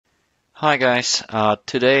Hi guys,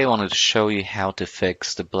 today I wanted to show you how to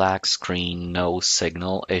fix the black screen no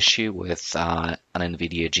signal issue with an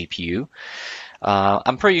Nvidia GPU.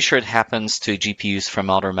 I'm pretty sure it happens to GPUs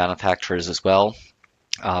from other manufacturers as well,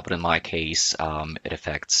 but in my case, it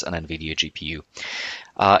affects an Nvidia GPU.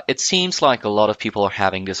 It seems like a lot of people are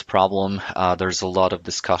having this problem. There's a lot of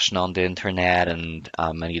discussion on the internet and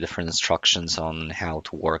many different instructions on how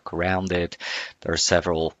to work around it. There are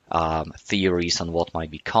several theories on what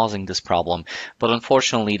might be causing this problem, but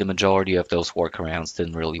unfortunately, the majority of those workarounds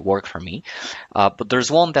didn't really work for me. But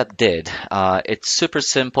there's one that did. It's super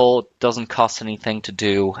simple, doesn't cost anything to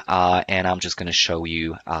do, and I'm just going to show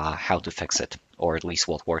you how to fix it, or at least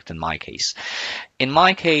what worked in my case. In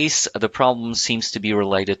my case, the problem seems to be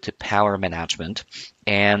related to power management,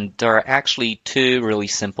 and there are actually two really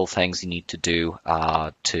simple things you need to do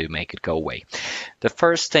to make it go away. The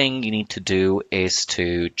first thing you need to do is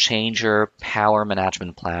to change your power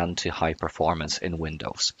management plan to high performance in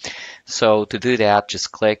Windows. So to do that,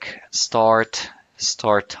 just click Start,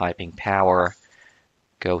 start typing power,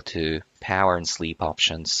 go to Power and Sleep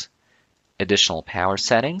options, additional power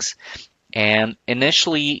settings. And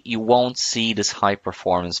initially, you won't see this high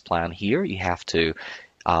performance plan here. You have to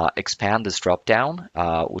expand this drop down,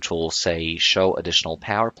 which will say show additional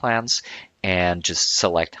power plans, and just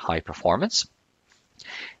select high performance.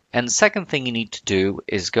 And the second thing you need to do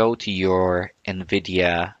is go to your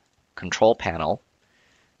Nvidia control panel.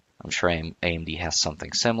 I'm sure AMD has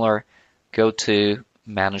something similar. Go to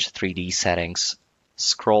Manage 3D Settings,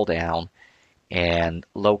 scroll down, and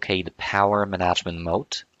locate the Power Management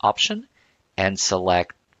Mode option and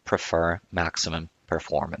select Prefer Maximum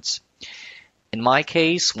Performance. In my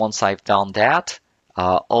case, once I've done that,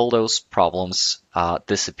 all those problems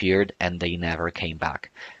disappeared and they never came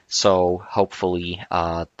back. So hopefully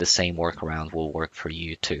the same workaround will work for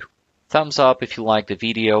you too. Thumbs up if you liked the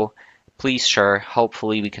video. Please share.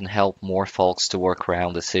 Hopefully we can help more folks to work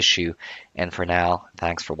around this issue. And for now,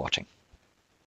 thanks for watching.